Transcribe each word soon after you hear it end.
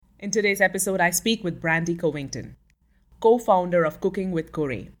In today's episode, I speak with Brandy Covington, co-founder of Cooking with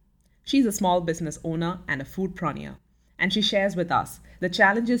Corey. She's a small business owner and a foodpreneur, and she shares with us the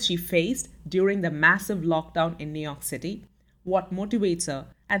challenges she faced during the massive lockdown in New York City, what motivates her,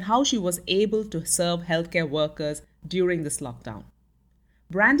 and how she was able to serve healthcare workers during this lockdown.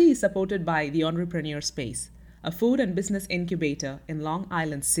 Brandy is supported by the Entrepreneur Space, a food and business incubator in Long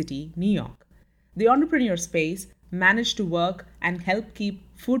Island City, New York. The Entrepreneur Space managed to work and help keep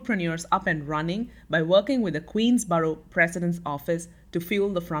foodpreneurs up and running by working with the Queensborough President's Office to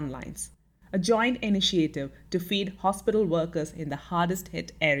fuel the front lines, a joint initiative to feed hospital workers in the hardest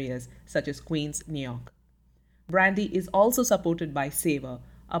hit areas such as Queens, New York. Brandy is also supported by Savor,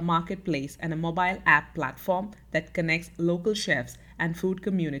 a marketplace and a mobile app platform that connects local chefs and food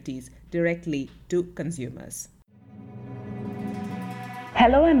communities directly to consumers.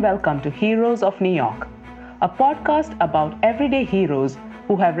 Hello and welcome to Heroes of New York, a podcast about everyday heroes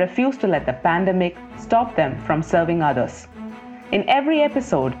who have refused to let the pandemic stop them from serving others. In every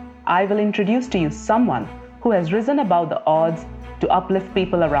episode, I will introduce to you someone who has risen above the odds to uplift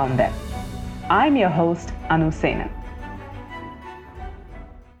people around them. I'm your host, Anu Senan.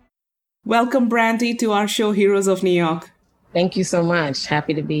 Welcome, Brandy, to our show, Heroes of New York. Thank you so much.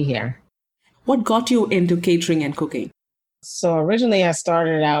 Happy to be here. What got you into catering and cooking? So originally I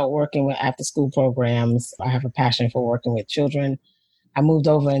started out working with after-school programs. I have a passion for working with children. I moved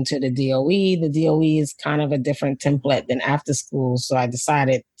over into the DOE. The DOE is kind of a different template than after school, so I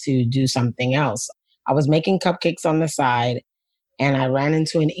decided to do something else. I was making cupcakes on the side, and I ran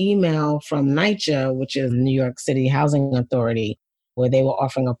into an email from NYCHA, which is New York City Housing Authority, where they were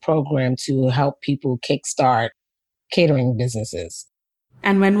offering a program to help people kickstart catering businesses.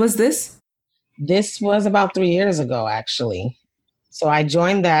 And when was this? This was about 3 years ago, actually. So I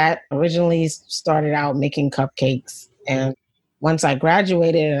joined that, originally started out making cupcakes. And once I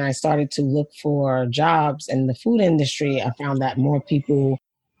graduated and I started to look for jobs in the food industry, I found that more people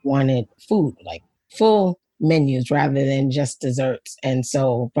wanted food, like full menus rather than just desserts. And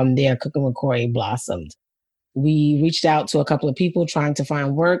so from there, Cooking with Corey blossomed. We reached out to a couple of people trying to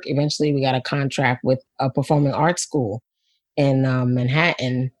find work. Eventually, we got a contract with a performing arts school in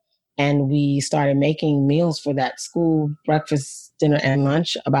Manhattan. And we started making meals for that school, breakfast, dinner, and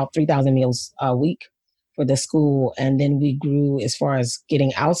lunch, about 3,000 meals a week for the school. And then we grew as far as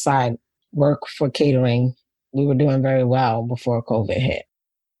getting outside work for catering. We were doing very well before COVID hit.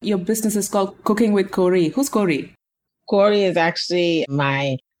 Your business is called Cooking with Corey. Who's Corey? Corey is actually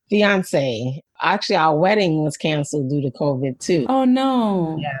my fiance. Actually, our wedding was canceled due to COVID too. Oh,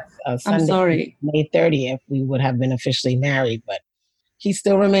 no. Yes, I'm sorry. May 30th, we would have been officially married, but he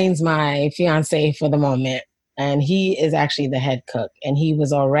still remains my fiance for the moment. And he is actually the head cook. And he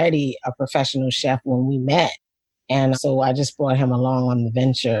was already a professional chef when we met. And so I just brought him along on the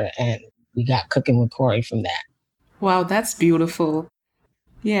venture and we got Cooking with Corey from that. Wow, that's beautiful.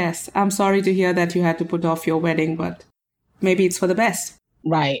 Yes, I'm sorry to hear that you had to put off your wedding, but maybe it's for the best.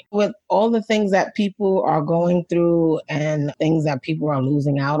 Right. With all the things that people are going through and things that people are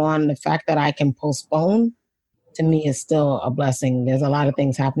losing out on, the fact that I can postpone to me is still a blessing. There's a lot of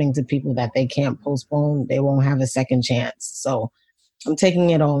things happening to people that they can't postpone. They won't have a second chance. So I'm taking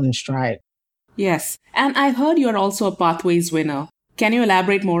it all in stride. Yes. And I heard you're also a Pathways winner. Can you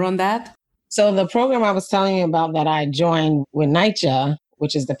elaborate more on that? So the program I was telling you about that I joined with NYCHA,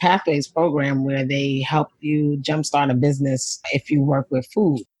 which is the Pathways program where they help you jumpstart a business if you work with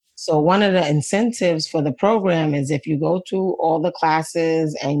food. So one of the incentives for the program is if you go through all the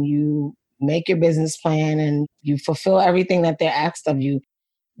classes and you make your business plan and you fulfill everything that they're asked of you,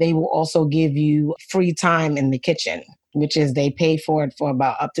 they will also give you free time in the kitchen, which is they pay for it for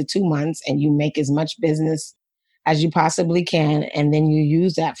about up to 2 months and you make as much business as you possibly can. And then you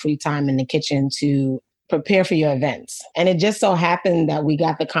use that free time in the kitchen to prepare for your events. And it just so happened that we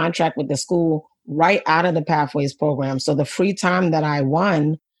got the contract with the school right out of the Pathways program. So the free time that I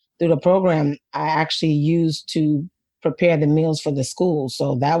won through the program, I actually used to prepare the meals for the school.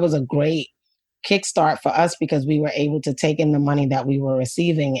 So that was a great kickstart for us because we were able to take in the money that we were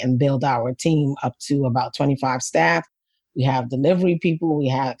receiving and build our team up to about 25 staff. We have delivery people, we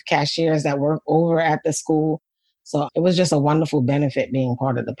have cashiers that work over at the school. So it was just a wonderful benefit being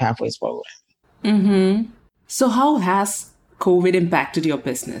part of the Pathways program. Mm-hmm. So how has COVID impacted your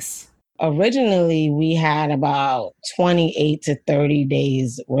business? Originally, we had about 28 to 30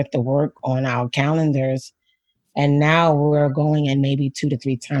 days worth of work on our calendars. And now we're going in maybe 2 to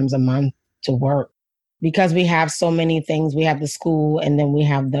 3 times a month to work because we have so many things. We have the school and then we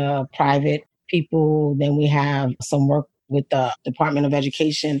have the private people. Then we have some work with the Department of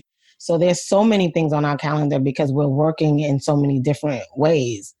Education. So there's so many things on our calendar because we're working in so many different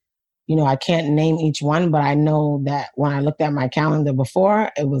ways. I can't name each one, but I know that when I looked at my calendar before,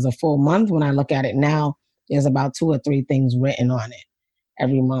 it was a full month. When I look at it now, there's about 2 or 3 things written on it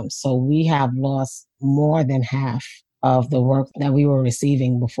every month. So we have lost more than half of the work that we were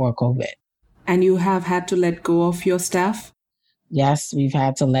receiving before COVID. And you have had to let go of your staff? Yes, we've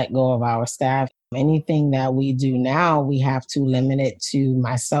had to let go of our staff. Anything that we do now, we have to limit it to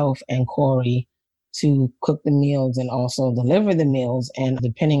myself and Corey to cook the meals and also deliver the meals. And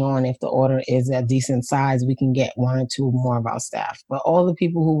depending on if the order is a decent size, we can get 1 or 2 more of our staff. But all the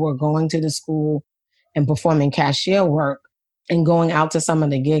people who were going to the school and performing cashier work and going out to some of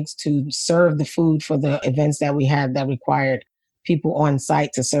the gigs to serve the food for the events that we had that required people on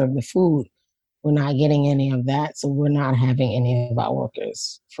site to serve the food, we're not getting any of that. So we're not having any of our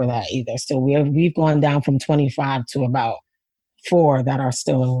workers for that either. So we've gone down from 25 to about 4 that are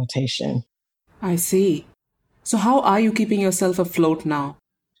still in rotation. I see. So how are you keeping yourself afloat now?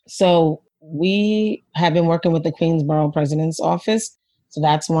 So we have been working with the Queensborough President's Office. So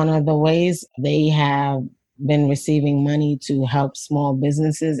that's one of the ways. They have been receiving money to help small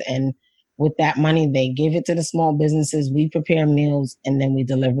businesses. And with that money, they give it to the small businesses. We prepare meals and then we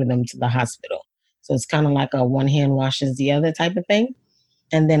deliver them to the hospital. So it's kind of like a one hand washes the other type of thing.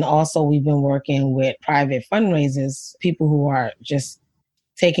 And then also we've been working with private fundraisers, people who are just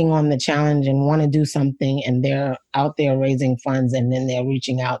taking on the challenge and want to do something, and they're out there raising funds, and then they're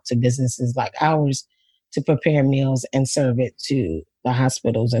reaching out to businesses like ours to prepare meals and serve it to the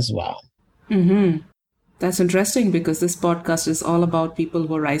hospitals as well. Mm-hmm. That's interesting because this podcast is all about people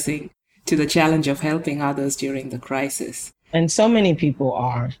who are rising to the challenge of helping others during the crisis. And so many people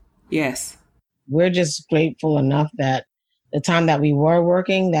are. Yes. We're just grateful enough that the time that we were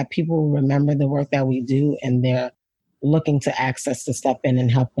working, that people remember the work that we do, and they're looking to access to step in and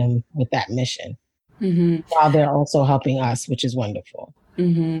help them with that mission, while they're also helping us, which is wonderful.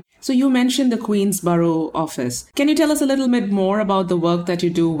 So you mentioned the Queensborough office. Can you tell us a little bit more about the work that you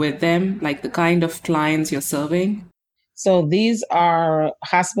do with them, like the kind of clients you're serving? So these are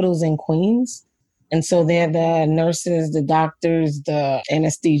hospitals in Queens. And so they're the nurses, the doctors, the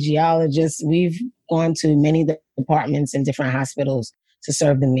anesthesiologists. We've gone to many departments in different hospitals to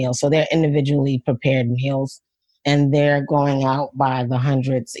serve the meals. So they're individually prepared meals, and they're going out by the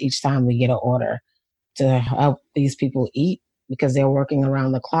hundreds each time we get an order to help these people eat, because they're working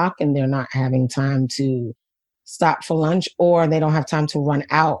around the clock and they're not having time to stop for lunch, or they don't have time to run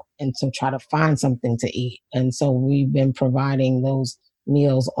out and to try to find something to eat. And so we've been providing those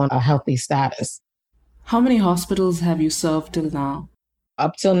meals on a healthy status. How many hospitals have you served till now?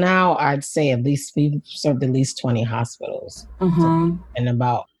 Up till now, I'd say we've served at least 20 hospitals and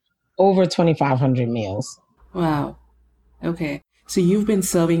about over 2,500 meals. Wow. Okay. So you've been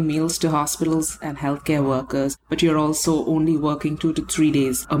serving meals to hospitals and healthcare workers, but you're also only working 2 to 3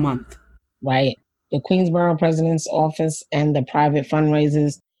 days a month. Right. The Queensborough President's Office and the private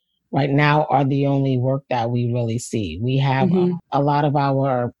fundraisers right now are the only work that we really see. We have a lot of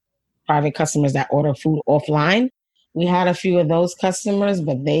our private customers that order food offline. We had a few of those customers,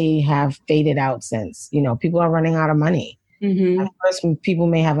 but they have faded out since. People are running out of money. At first, people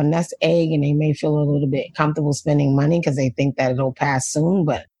may have a nest egg and they may feel a little bit comfortable spending money because they think that it'll pass soon.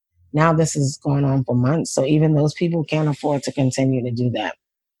 But now this is going on for months. So even those people can't afford to continue to do that.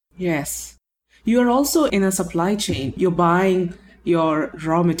 Yes. You are also in a supply chain. You're buying your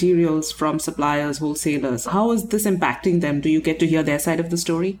raw materials from suppliers, wholesalers. How is this impacting them? Do you get to hear their side of the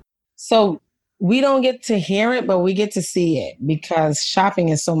story? So we don't get to hear it, but we get to see it, because shopping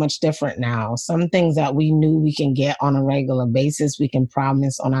is so much different now. Some things that we knew we can get on a regular basis, we can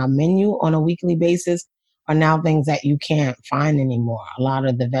promise on our menu on a weekly basis, are now things that you can't find anymore. A lot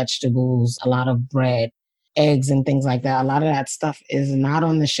of the vegetables, a lot of bread, eggs and things like that, a lot of that stuff is not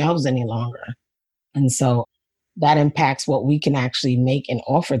on the shelves any longer. And so that impacts what we can actually make and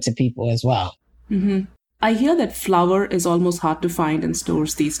offer to people as well. I hear that flour is almost hard to find in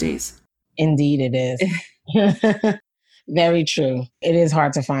stores these days. Indeed, it is. Very true. It is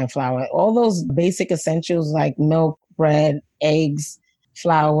hard to find flour. All those basic essentials like milk, bread, eggs,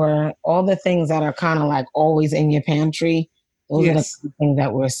 flour, all the things that are kind of like always in your pantry, those are the things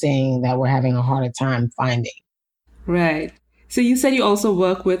that we're seeing that we're having a harder time finding. Right. So you said you also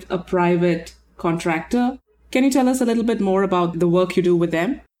work with a private contractor. Can you tell us a little bit more about the work you do with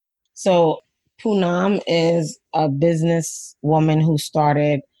them? So Poonam is a business woman who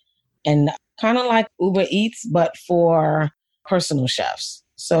started, and kind of like Uber Eats, but for personal chefs.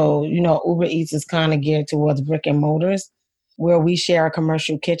 So, Uber Eats is kind of geared towards brick and mortars, where we share a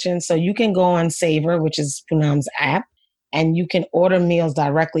commercial kitchen. So you can go on Savor, which is Poonam's app, and you can order meals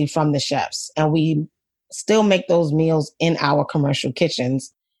directly from the chefs. And we still make those meals in our commercial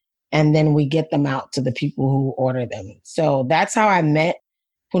kitchens. and then we get them out to the people who order them. So that's how I met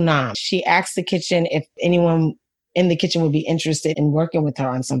Poonam. She asked the kitchen if anyone in the kitchen would be interested in working with her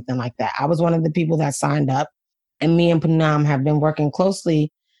on something like that. I was one of the people that signed up, and me and Poonam have been working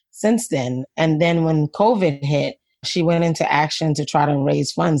closely since then. And then when COVID hit, she went into action to try to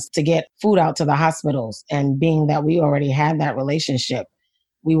raise funds to get food out to the hospitals. And being that we already had that relationship,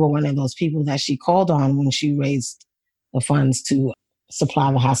 we were one of those people that she called on when she raised the funds to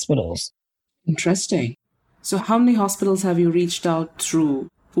supply the hospitals. Interesting. So how many hospitals have you reached out through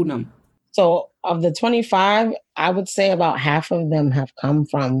Poonam? So of the 25, I would say about half of them have come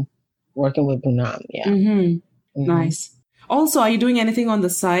from working with Poonam. Yeah. Nice. Also, are you doing anything on the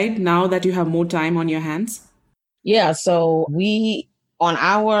side now that you have more time on your hands? Yeah. So on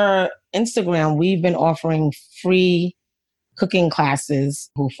our Instagram, we've been offering free cooking classes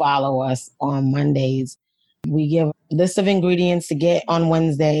who follow us on Mondays. We give a list of ingredients to get on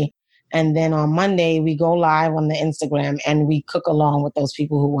Wednesday. And then on Monday, we go live on the Instagram and we cook along with those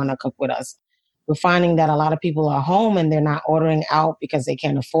people who want to cook with us. We're finding that a lot of people are home and they're not ordering out because they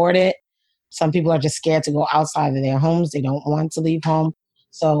can't afford it. Some people are just scared to go outside of their homes. They don't want to leave home.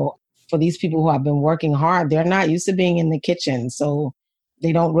 So for these people who have been working hard, they're not used to being in the kitchen. So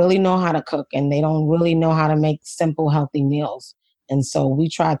they don't really know how to cook and they don't really know how to make simple, healthy meals. And so we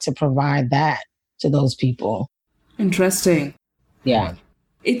try to provide that to those people. Interesting. Yeah.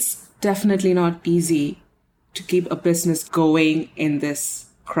 It's definitely not easy to keep a business going in this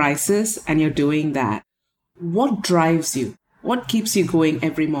crisis, and you're doing that. What drives you? What keeps you going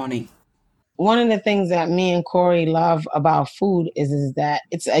every morning? One of the things that me and Corey love about food is that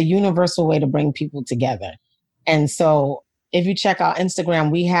it's a universal way to bring people together. And so if you check out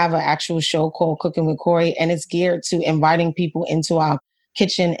Instagram, we have an actual show called Cooking with Corey, and it's geared to inviting people into our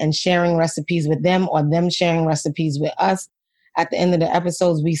kitchen and sharing recipes with them or them sharing recipes with us. At the end of the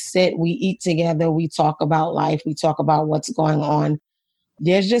episodes, we sit, we eat together, we talk about life, we talk about what's going on.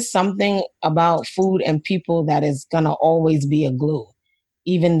 There's just something about food and people that is going to always be a glue.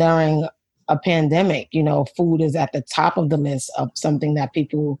 Even during a pandemic, food is at the top of the list of something that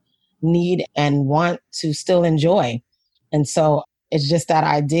people need and want to still enjoy. And so it's just that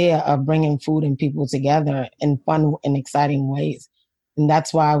idea of bringing food and people together in fun and exciting ways. And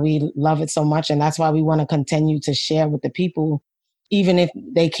that's why we love it so much. And that's why we want to continue to share with the people, even if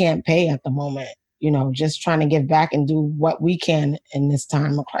they can't pay at the moment, just trying to give back and do what we can in this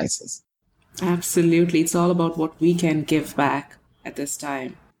time of crisis. Absolutely. It's all about what we can give back at this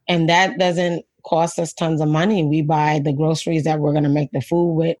time. And that doesn't cost us tons of money. We buy the groceries that we're going to make the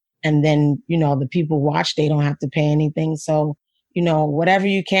food with. And then, the people watch, they don't have to pay anything. So, whatever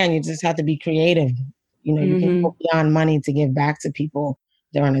you can, you just have to be creative. You can go beyond money to give back to people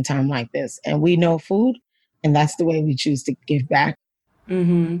during a time like this. And we know food, and that's the way we choose to give back.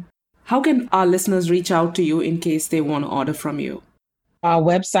 How can our listeners reach out to you in case they want to order from you? Our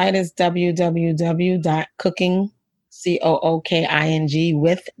website is www.cooking, COOKING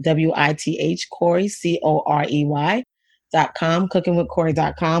with WITH, Corey, COREY.com,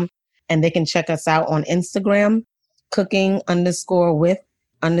 cookingwithcorey.com. And they can check us out on Instagram, cooking_with_Corey.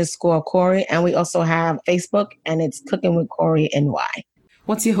 And we also have Facebook, and it's Cooking with Corey NY.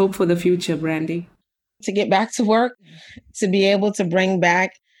 What's your hope for the future, Brandy? To get back to work, to be able to bring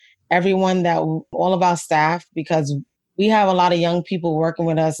back all of our staff, because we have a lot of young people working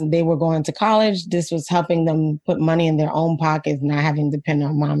with us and they were going to college. This was helping them put money in their own pockets, not having to depend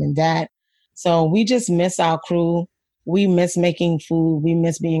on mom and dad. So we just miss our crew. We miss making food. We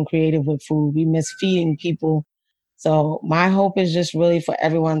miss being creative with food. We miss feeding people. So my hope is just really for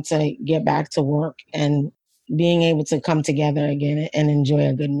everyone to get back to work and being able to come together again and enjoy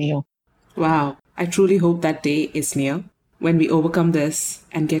a good meal. Wow. I truly hope that day is near when we overcome this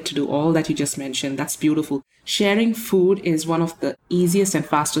and get to do all that you just mentioned. That's beautiful. Sharing food is one of the easiest and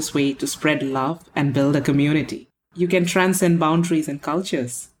fastest way to spread love and build a community. You can transcend boundaries and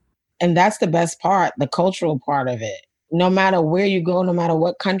cultures. And that's the best part, the cultural part of it. No matter where you go, no matter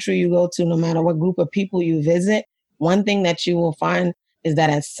what country you go to, no matter what group of people you visit, one thing that you will find is that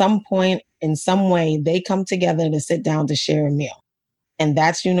at some point, in some way, they come together to sit down to share a meal. And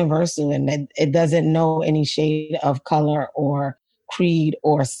that's universal, and it doesn't know any shade of color or creed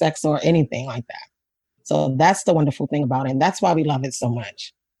or sex or anything like that. So that's the wonderful thing about it. And that's why we love it so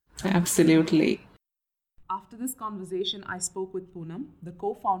much. Absolutely. After this conversation, I spoke with Poonam, the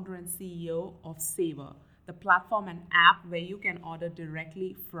co-founder and CEO of Savor, the platform and app where you can order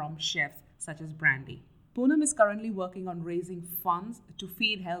directly from chefs such as Brandy. Poonam is currently working on raising funds to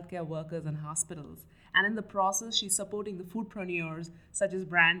feed healthcare workers and hospitals. And in the process, she's supporting the foodpreneurs such as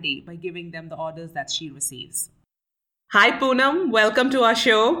Brandy by giving them the orders that she receives. Hi, Poonam. Welcome to our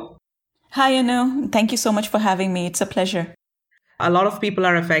show. Hi, Anu. Thank you so much for having me. It's a pleasure. A lot of people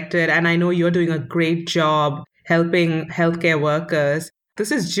are affected, and I know you're doing a great job helping healthcare workers. This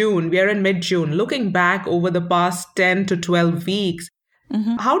is June. We are in mid-June. Looking back over the past 10 to 12 weeks,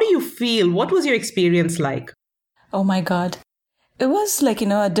 how do you feel? What was your experience like? Oh my God. It was like,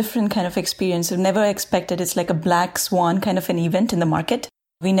 a different kind of experience. We never expected. It's like a black swan kind of an event in the market.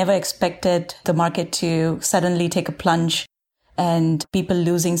 We never expected the market to suddenly take a plunge and people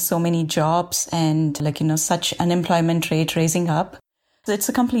losing so many jobs and such unemployment rate raising up. So it's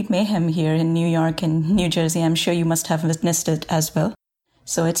a complete mayhem here in New York and New Jersey. I'm sure you must have witnessed it as well.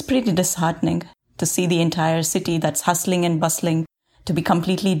 So it's pretty disheartening to see the entire city that's hustling and bustling to be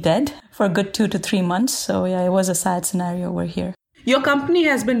completely dead for a good 2 to 3 months. So yeah, it was a sad scenario over here. Your company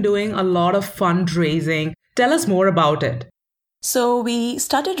has been doing a lot of fundraising. Tell us more about it. So we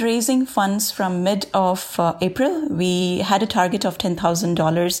started raising funds from mid of April. We had a target of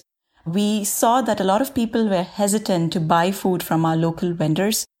 $10,000. We saw that a lot of people were hesitant to buy food from our local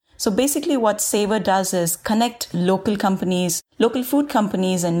vendors. So basically what Savor does is connect local companies, local food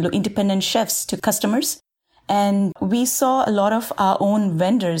companies and independent chefs to customers. And we saw a lot of our own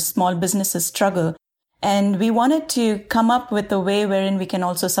vendors, small businesses struggle. And we wanted to come up with a way wherein we can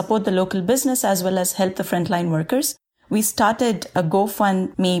also support the local business as well as help the frontline workers. We started a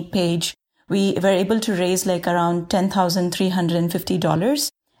GoFundMe page. We were able to raise around $10,350.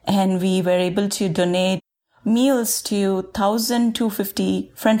 And we were able to donate meals to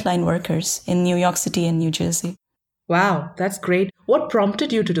 1,250 frontline workers in New York City and New Jersey. Wow, that's great. What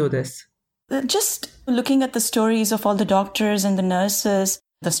prompted you to do this? Just looking at the stories of all the doctors and the nurses,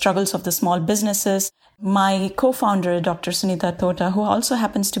 the struggles of the small businesses. My co-founder, Dr. Sunita Tota, who also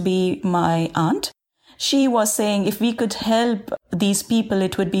happens to be my aunt, she was saying if we could help these people,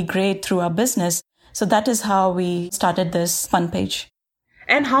 it would be great through our business. So that is how we started this fund page.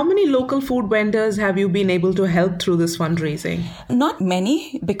 And how many local food vendors have you been able to help through this fundraising? Not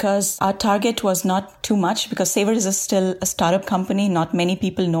many, because our target was not too much, because Savor is still a startup company. Not many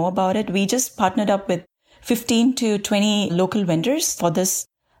people know about it. We just partnered up with 15 to 20 local vendors for this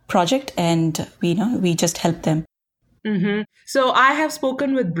project, and we just helped them. So I have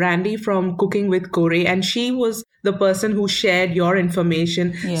spoken with Brandy from Cooking with Corey, and she was the person who shared your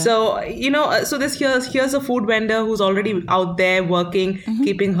information. Yeah. So, so here's a food vendor who's already out there working,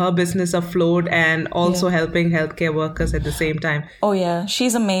 keeping her business afloat and also helping healthcare workers at the same time. Oh yeah,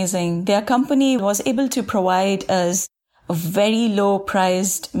 she's amazing. Their company was able to provide us very low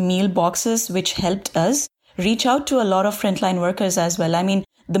priced meal boxes, which helped us reach out to a lot of frontline workers as well. I mean,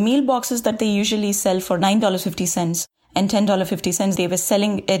 the meal boxes that they usually sell for $9.50 and $10.50, they were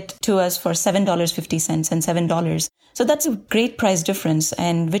selling it to us for $7.50 and $7. So that's a great price difference,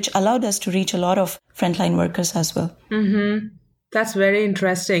 and which allowed us to reach a lot of frontline workers as well. That's very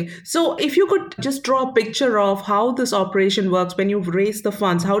interesting. So if you could just draw a picture of how this operation works, when you've raised the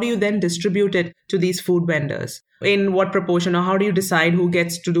funds, how do you then distribute it to these food vendors? In what proportion, or how do you decide who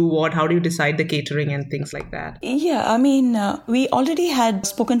gets to do what? How do you decide the catering and things like that? Yeah, I mean, we already had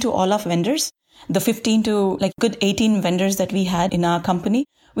spoken to all of vendors, the 15 to good 18 vendors that we had in our company.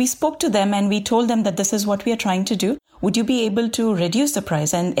 We spoke to them and we told them that this is what we are trying to do. Would you be able to reduce the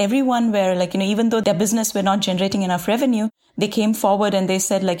price? And everyone were even though their business were not generating enough revenue, they came forward and they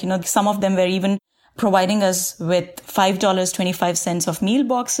said some of them were even providing us with $5.25 of meal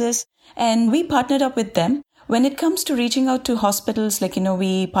boxes. And we partnered up with them. When it comes to reaching out to hospitals,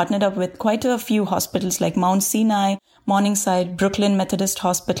 we partnered up with quite a few hospitals like Mount Sinai, Morningside, Brooklyn Methodist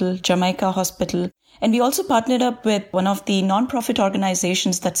Hospital, Jamaica Hospital. And we also partnered up with one of the nonprofit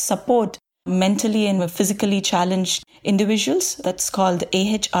organizations that support mentally and physically challenged individuals. That's called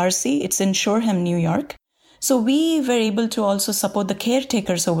AHRC. It's in Shoreham, New York. So we were able to also support the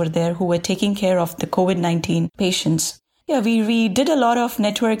caretakers over there who were taking care of the COVID-19 patients. Yeah, we did a lot of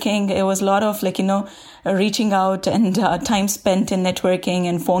networking. It was a lot of reaching out and time spent in networking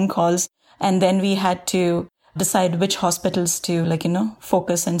and phone calls. And then we had to decide which hospitals to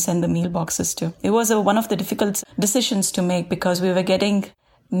focus and send the meal boxes to. It was one of the difficult decisions to make because we were getting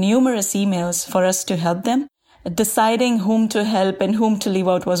numerous emails for us to help them. Deciding whom to help and whom to leave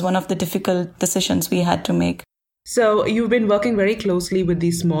out was one of the difficult decisions we had to make. So you've been working very closely with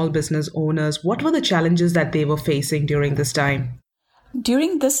these small business owners. What were the challenges that they were facing during this time?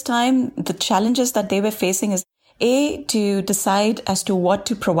 During this time, the challenges that they were facing is A, to decide as to what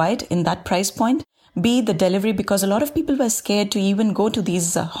to provide in that price point. B, the delivery, because a lot of people were scared to even go to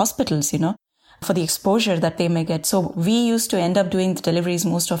these hospitals, for the exposure that they may get. So we used to end up doing the deliveries,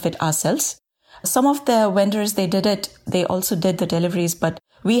 most of it ourselves. Some of the vendors, they also did the deliveries, but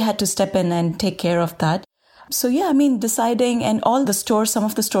we had to step in and take care of that. So deciding, and all the stores, some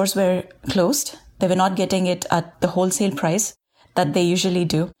of the stores were closed. They were not getting it at the wholesale price that they usually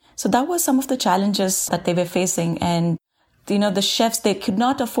do. So that was some of the challenges that they were facing. And, the chefs, they could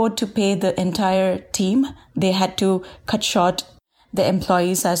not afford to pay the entire team. They had to cut short the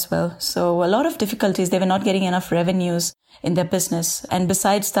employees as well. So a lot of difficulties. They were not getting enough revenues in their business. And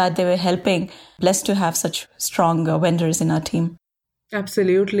besides that, they were blessed to have such strong vendors in our team.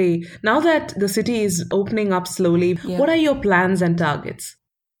 Absolutely. Now that the city is opening up slowly, What are your plans and targets?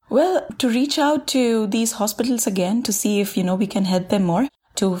 Well, to reach out to these hospitals again to see if, we can help them more,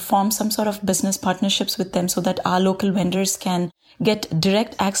 to form some sort of business partnerships with them so that our local vendors can get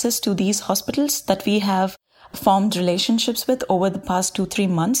direct access to these hospitals that we have formed relationships with over the past 2-3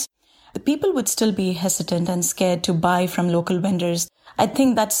 months. The people would still be hesitant and scared to buy from local vendors. I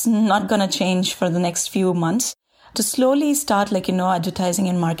think that's not going to change for the next few months. To slowly start advertising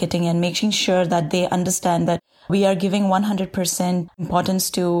and marketing and making sure that they understand that we are giving 100% importance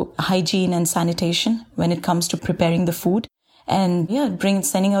to hygiene and sanitation when it comes to preparing the food, and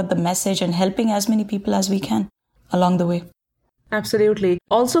sending out the message and helping as many people as we can along the way. Absolutely.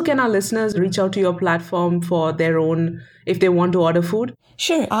 Also, can our listeners reach out to your platform for their own, if they want to order food?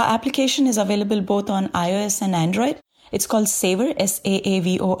 Sure. Our application is available both on iOS and Android. It's called Savor,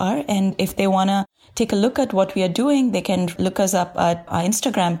 SAAVOR. And if they want to take a look at what we are doing, they can look us up at our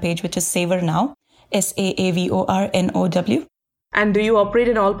Instagram page, which is Savor Now, SAAVORNOW. And do you operate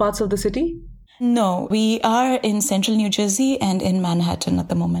in all parts of the city? No, we are in central New Jersey and in Manhattan at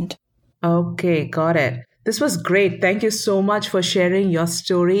the moment. Okay, got it. This was great. Thank you so much for sharing your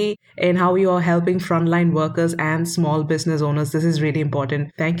story and how you are helping frontline workers and small business owners. This is really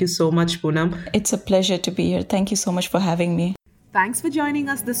important. Thank you so much, Poonam. It's a pleasure to be here. Thank you so much for having me. Thanks for joining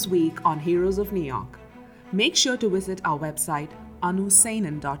us this week on Heroes of New York. Make sure to visit our website,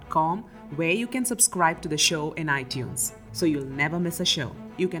 anusainin.com, where you can subscribe to the show in iTunes, so you'll never miss a show.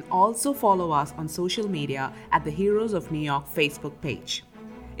 You can also follow us on social media at the Heroes of New York Facebook page.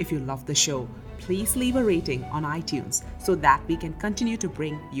 If you love the show, please leave a rating on iTunes so that we can continue to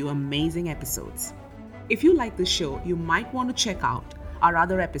bring you amazing episodes. If you like the show, you might want to check out our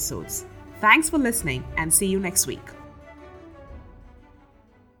other episodes. Thanks for listening and see you next week.